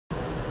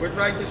We're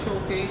trying to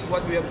showcase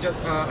what we have just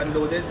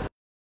unloaded.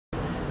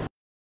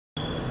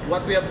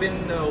 What we have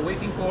been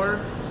waiting for.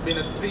 It's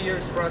been a 3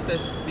 years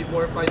process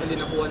before finally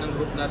nakuha ng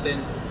group natin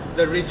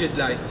the rigid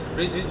lights.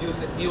 Rigid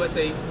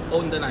USA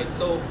own the night.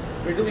 So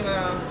we're doing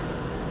a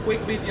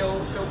quick video.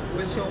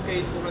 We'll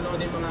showcase kung ano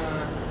yung mga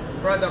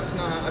products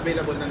na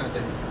available na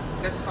natin.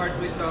 Let's start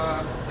with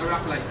the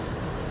rack lights.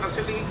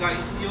 Actually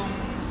guys, yung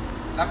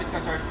lapit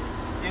ka chart,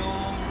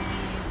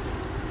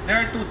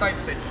 there are two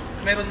types eh.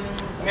 Merong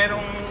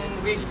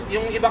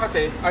yung iba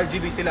kasi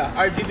RGB sila.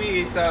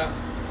 RGB is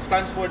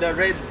stands for the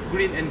red,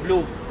 green, and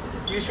blue.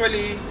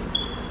 Usually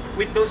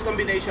with those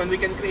combination we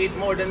can create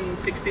more than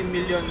 16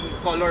 million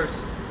colors.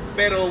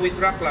 Pero with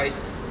rack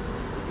lights,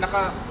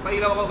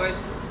 pailaw ako guys,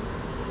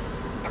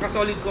 naka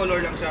solid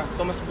color lang siya,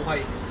 so mas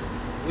buhay.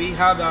 We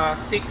have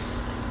 6,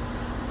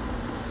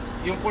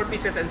 yung 4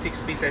 pieces and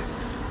 6 pieces.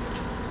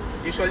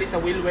 Usually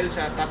sa wheel well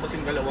siya, tapos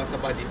yung dalawa sa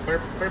body.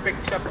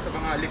 Perfect siya sa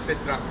mga lifted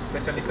trucks,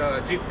 especially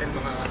sa Jeep and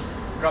mga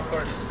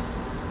Raptors.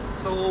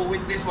 So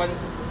with this one,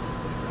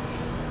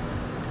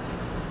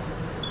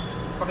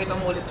 pakita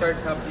mo ulit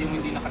Charles Hub yung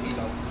hindi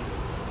nakailaw.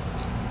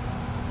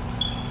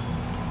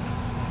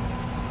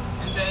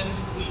 And then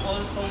we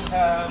also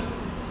have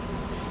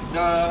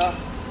the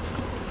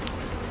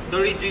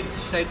rigid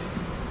side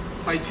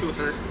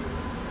shooter.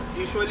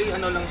 Usually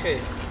ano lang siya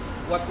eh.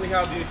 What we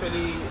have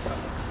usually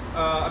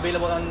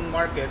available on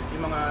market,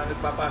 yung mga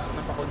nagpapasok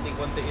na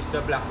pakunti-kunti is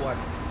the black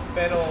one.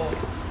 Pero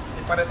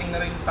parating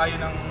na rin tayo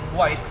ng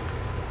white.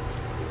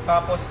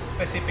 Tapos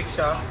specific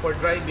siya for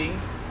driving.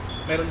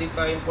 Meron din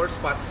tayong for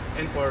spot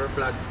and for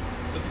flood.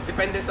 So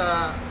depende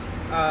sa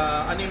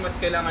ano yung mas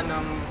kailangan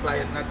ng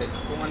client natin,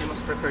 kung ano yung mas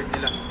preferred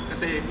nila.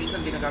 Kasi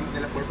minsan ginagamit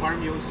nila for farm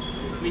use,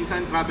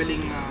 minsan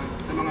traveling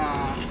sa mga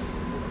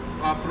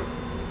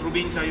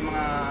probinsya, yung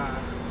mga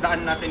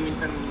daan natin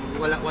minsan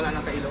wala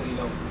nang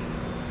kailaw-ilaw.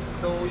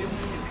 So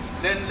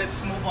then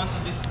let's move on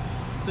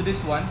to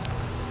this one.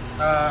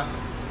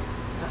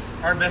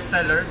 Our best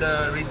seller,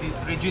 the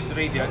rigid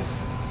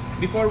radiance.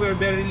 Before we were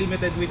very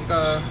limited with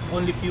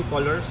only few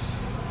colors.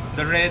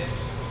 The red,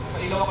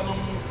 pailaw ako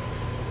nung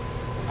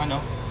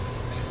ano.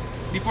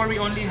 Before we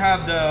only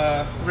have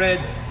the red,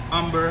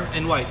 amber,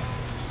 and white.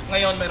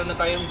 Ngayon meron na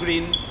tayong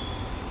green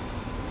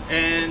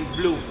and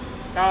blue.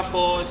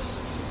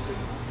 Tapos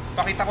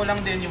pakita ko lang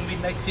din yung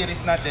Midnight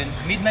series natin.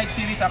 Midnight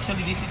series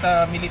actually this is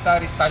a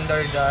military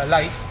standard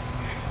light.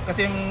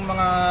 Kasi yung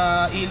mga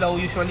ilaw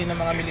usually ng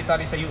mga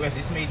military sa US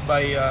is made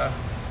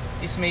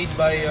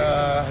by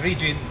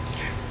rigid.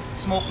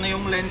 Smoke na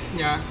yung lens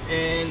niya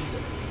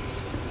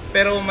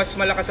pero mas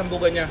malakas ang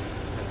buga niya.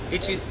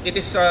 It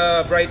is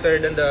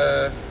brighter than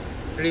the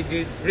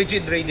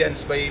rigid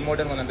radiance by more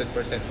than 100%.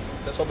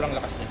 So sobrang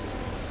lakas niya.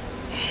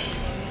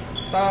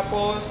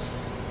 Tapos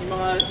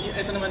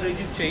ito naman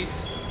rigid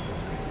chase.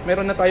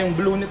 Meron na tayong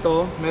blue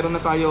nito, meron na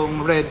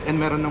tayong red, and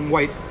meron ng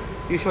white.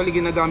 Usually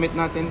ginagamit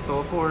natin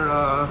to for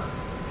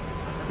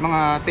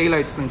mga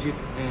taillights ng Jeep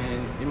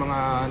and yung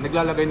mga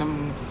naglalagay ng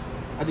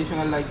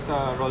additional lights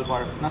sa roll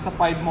bar. Nasa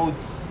 5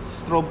 modes,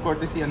 strobe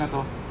courtesy na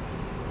to,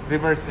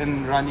 reverse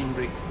and running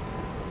brake.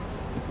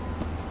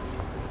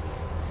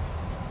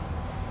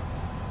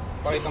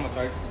 Pakita mo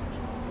Charles.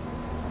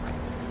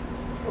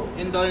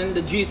 And then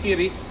the G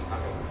series,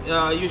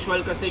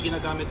 usual kasi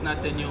ginagamit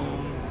natin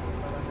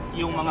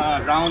yung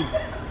mga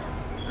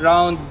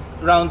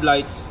round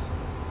lights.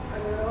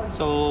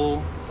 So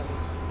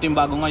ito yung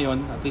bago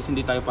ngayon, at least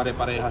hindi tayo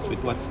pare-parehas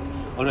with what's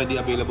already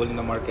available in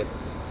the market.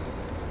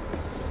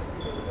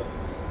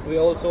 We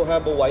also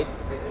have a white,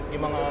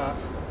 yung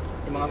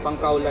mga pang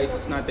cow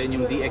lights natin,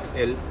 yung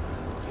DXL.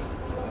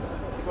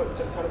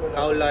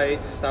 Cow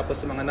lights, tapos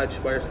yung mga nudge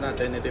bars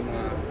natin, ito yung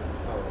mga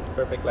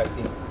perfect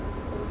lighting.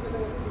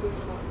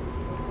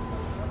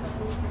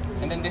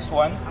 And then this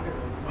one,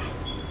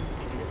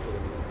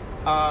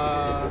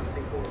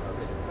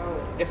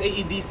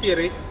 SAED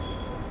series.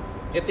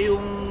 Ito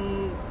yung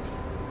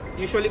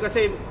usually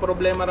kasi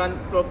problema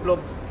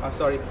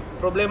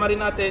rin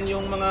natin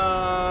yung mga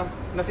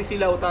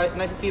nasisilaw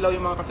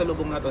yung mga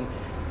kasalubong natin.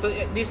 So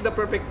this is the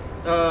perfect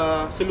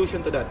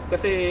solution to that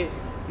kasi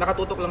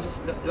nakatutok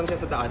lang siya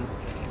sa daan.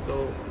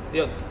 So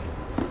yun.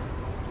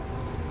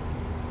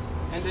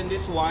 And then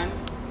this one,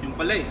 yung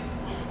palay.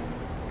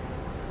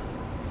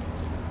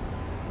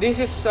 This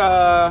is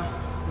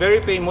very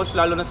famous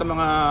lalo na sa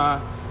mga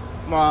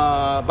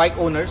bike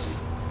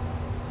owners,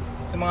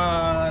 sa mga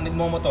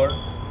nagmo-motor.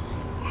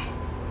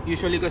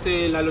 Usually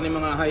kasi lalo na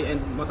yung mga high-end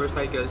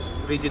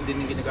motorcycles, rigid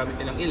din yung ginagamit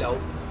nilang ilaw.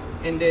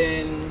 And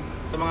then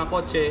sa mga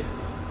kotse,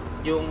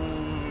 yung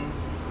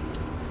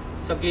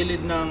sa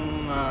gilid ng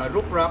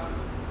roof rack,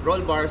 roll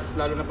bars,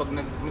 lalo na pag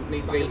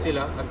nag-trail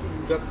sila at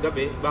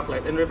gabi,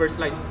 backlight and reverse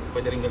light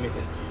pwede rin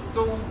gamitin.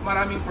 So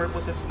maraming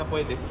purposes na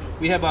pwede.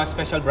 We have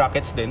special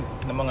brackets din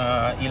ng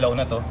mga ilaw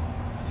na to,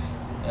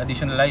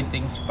 additional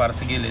lightings para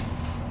sa gilid.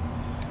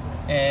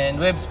 And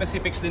we have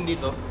specifics din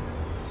dito.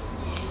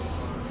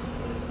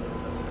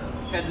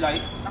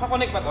 Headlight.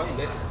 Naka-connect ba to?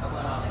 Hindi.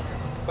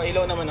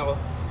 Pailaw naman ako.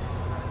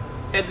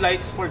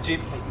 Headlights for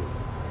Jeep.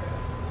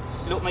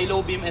 may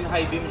low beam and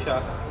high beam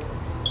siya.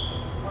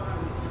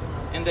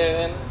 And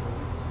then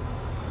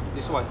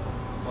this one.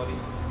 Sorry.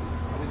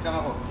 Wait lang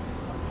ako.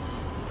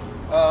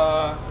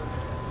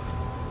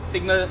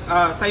 Signal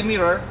side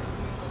mirror.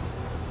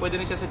 Pwede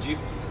rin siya sa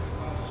Jeep.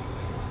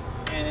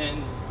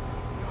 And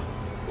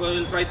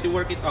we'll try to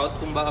work it out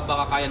kung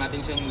baka kaya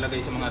natin siyang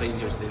ilagay sa mga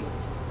Rangers din.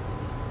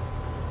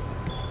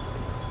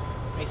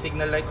 May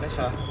signal light na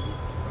siya.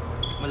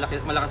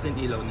 Malakas din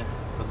ilaw niya.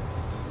 So,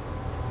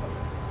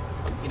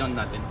 in-on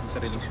natin yung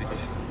sariling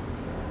switch.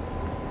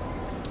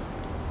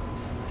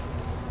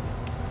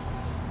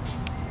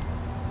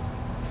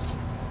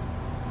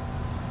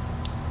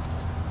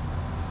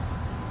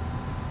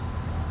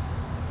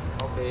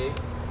 Okay.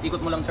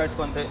 Ikot mo lang charge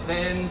konti.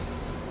 Then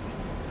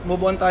move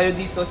on tayo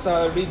dito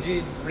sa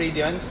rigid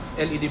radiance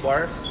LED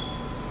bars.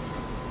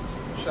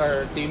 Sa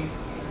our team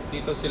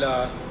dito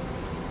sila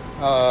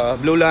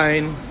Blue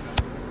Line,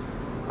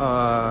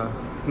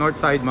 North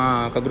Side,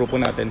 mga kagrupo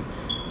natin,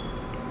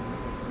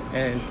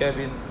 and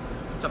Kevin,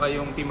 tsaka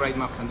yung Team Ride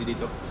Max andi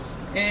dito.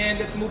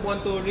 And let's move on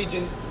to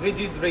rigid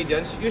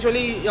radiance.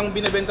 Usually yung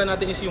binebenta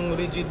natin is yung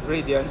rigid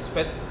radiance,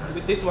 but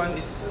with this one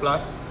is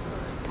plus.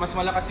 Mas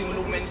malakas yung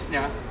lumens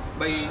niya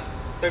by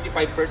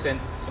 35%,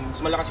 so mas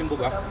malakas yung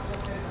buga.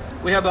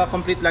 We have a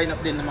complete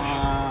lineup din ng mga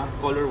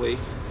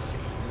colorways: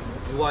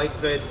 white,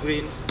 red,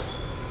 green,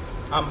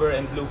 amber,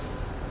 and blue.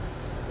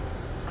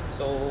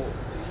 So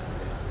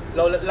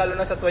lalo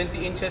na sa 20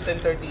 inches and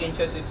 30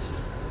 inches, it's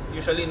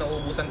usually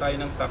nauubusan tayo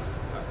ng stocks.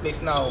 At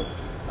least now,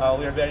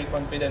 we are very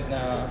confident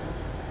na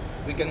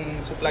we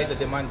can supply the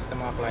demands ng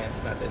mga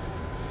clients natin.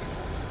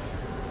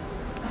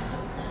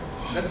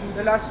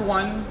 The last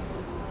one,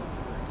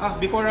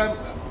 before I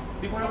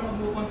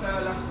move on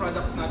sa last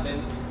products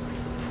natin,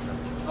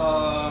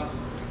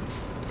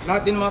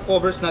 lahat din mga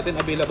covers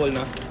natin available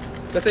na.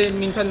 Kasi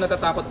minsan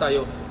natatakot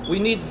tayo. We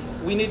need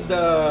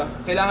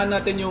kailangan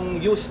natin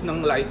yung use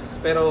ng lights,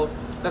 pero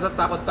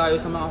natatakot tayo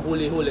sa mga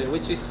huli-huli,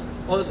 which is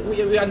also,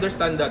 we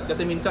understand that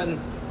kasi minsan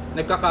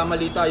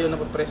nagkakamali tayo,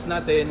 napapress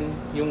natin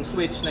yung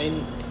switch na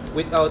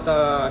without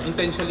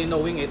intentionally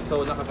knowing it,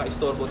 so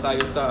nakakaistorbo tayo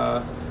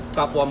sa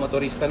kapwa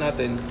motorista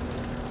natin.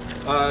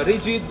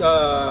 Rigid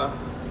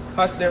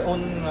has their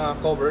own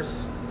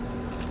covers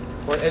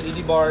for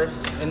LED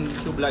bars and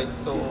tube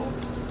lights, so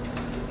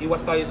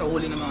iwas tayo sa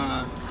huli ng mga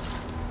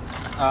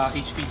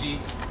HPG.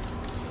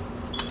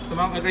 So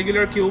mga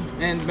regular cube,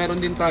 and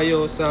meron din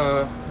tayo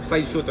sa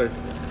side shooter.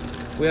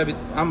 We have it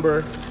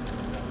amber,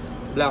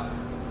 black.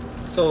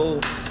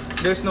 So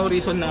there's no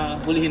reason na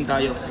hulihin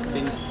tayo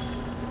since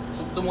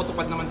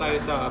tumutupad naman tayo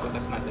sa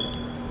batas natin.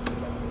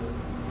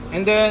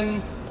 And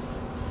then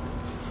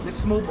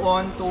let's move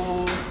on to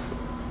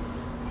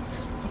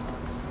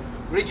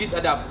rigid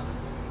adapt.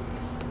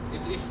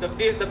 This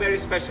is the very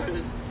special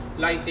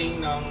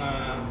lighting ng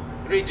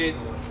rigid.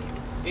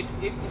 It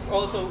is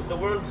also the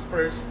world's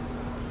first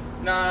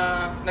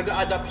na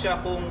nag-a-adapt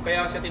siya,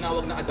 kaya siya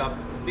tinawag na adapt,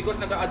 because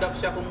nag-a-adapt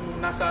siya kung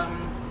nasa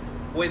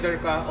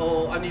weather ka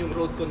o ano yung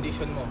road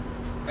condition mo.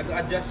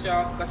 Nag-a-adjust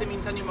siya kasi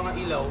minsan yung mga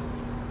ilaw,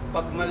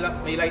 pag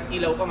may light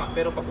ilaw ka nga,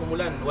 pero pag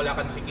umulan wala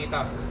ka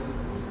nakikita,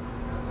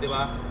 di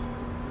ba?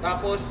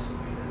 Tapos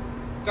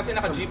kasi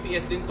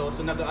naka-GPS din to,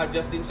 so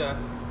nag-a-adjust din siya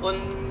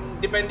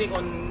depending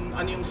on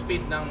ano yung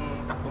speed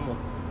ng takbo mo,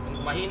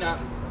 kung mahina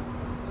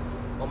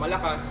o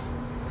malakas,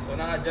 so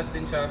na-adjust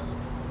din siya.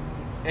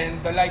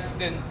 And the lights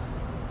din,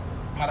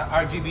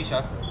 RGB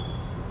siya,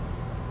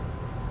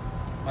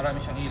 marami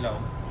siyang ilaw.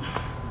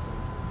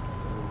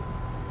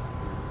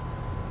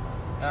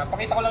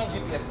 Pakita ko lang yung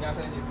GPS niya.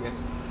 Saan yung GPS?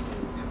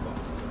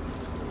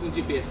 Yung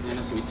GPS niya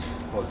na switch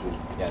module.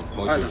 Yan,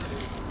 module.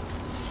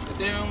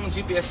 Ito yung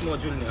GPS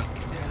module niya.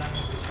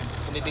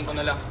 Sulitin ko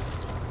na lang.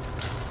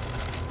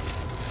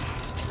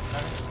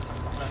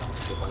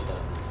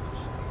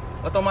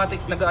 Automatic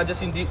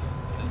nag-a-adjust yung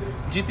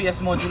GPS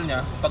module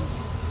niya.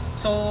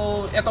 So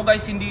ito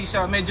guys, hindi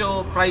siya,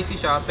 medyo pricey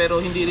siya, pero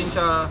hindi rin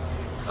siya,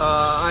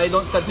 I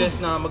don't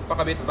suggest na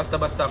magpakabit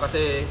basta-basta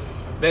kasi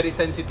very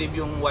sensitive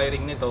yung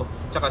wiring nito.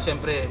 Tsaka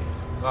syempre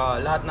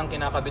lahat ng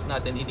kinakabit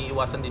natin,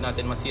 iniiwasan din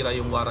natin masira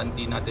yung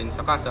warranty natin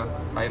sa kasa.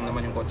 Sayang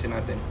naman yung kotse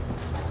natin.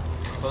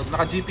 So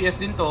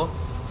naka-GPS din to,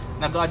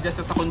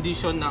 nag-adjust sa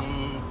condition ng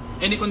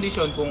any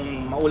condition,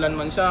 kung maulan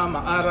man siya,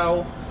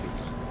 maaraw,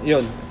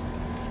 yun.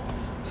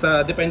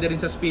 Depende rin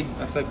sa speed,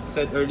 as I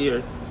said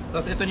earlier.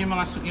 Tapos ito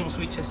yung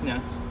switches niya.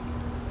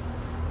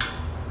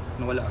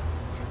 Nawala.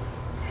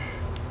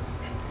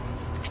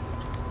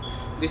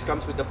 This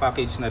comes with the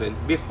package na rin.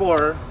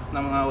 Before,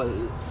 na mga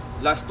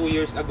last 2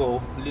 years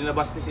ago,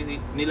 nilabas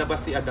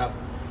si Adapt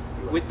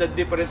with the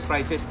different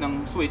prices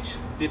ng switch,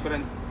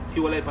 different,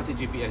 hiwalay pa si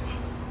GPS.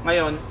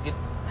 Ngayon,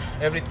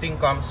 everything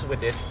comes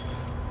with it.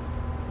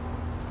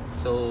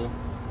 So,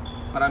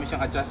 marami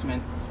siyang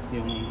adjustment.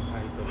 Yung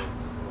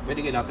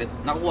pwede ilapit.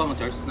 Nakukuha mo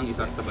charge ng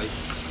isa sabay.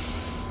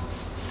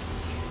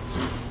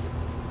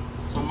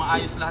 So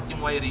maayos lahat yung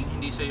wiring,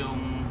 hindi siya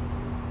yung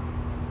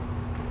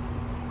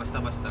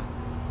basta-basta.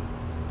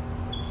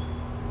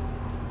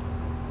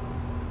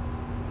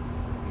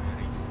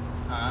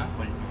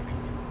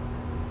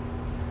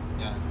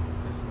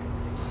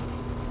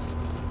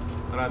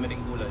 Marami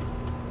ring kulay.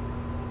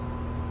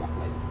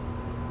 Backlight.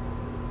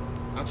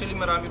 Actually,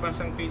 marami pa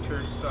siyang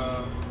features.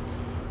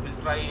 We'll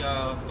try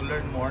to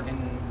learn more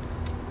and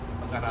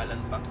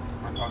pag-aralan pa.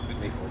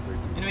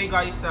 Anyway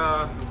guys,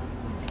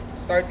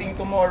 starting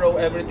tomorrow,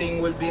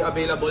 everything will be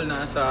available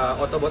na sa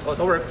Autobot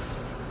Autoworks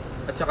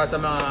at saka sa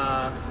mga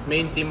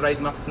main Team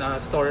Ride Max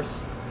na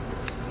stores.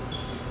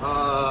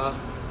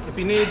 If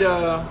you need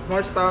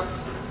more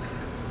stocks,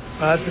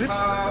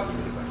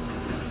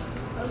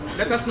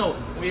 let us know.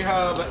 We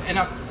have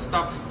enough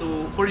stocks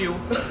for you,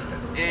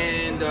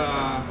 and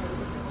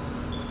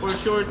for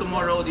sure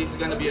tomorrow this is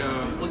gonna be a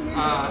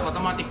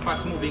automatic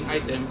fast moving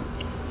item.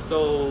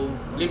 So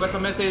leave us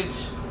a message,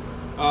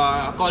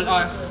 call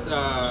us,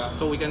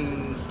 so we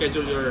can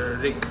schedule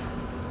your rig.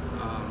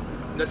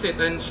 That's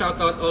it. And shout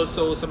out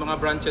also sa mga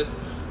branches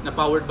na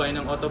powered by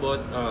ng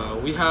Autobot.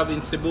 We have in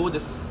Cebu, the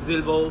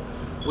Zilbo.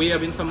 We have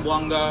in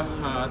Zamboanga,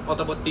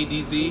 Autobot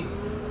TDZ.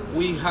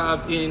 We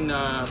have in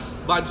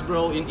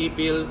Badsbro in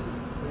Ipil.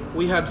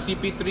 We have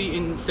CP3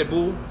 in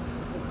Cebu.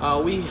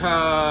 We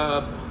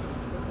have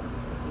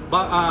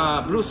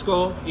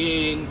Brusco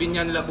in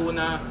Binyan,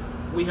 Laguna.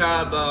 We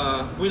have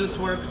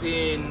Wheelsworks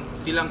in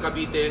Silang,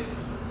 Cavite.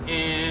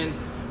 And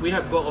we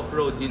have Go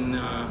Off-Road in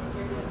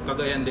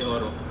Cagayan de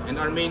Oro. And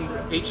our main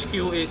HQ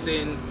is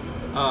in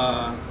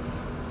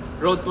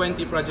Road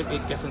 20, Project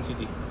 8, Quezon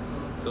City.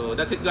 So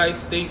that's it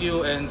guys. Thank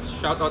you and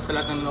shout out sa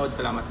lahat ng nanood.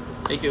 Salamat.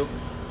 Thank you.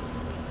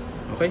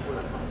 Okay.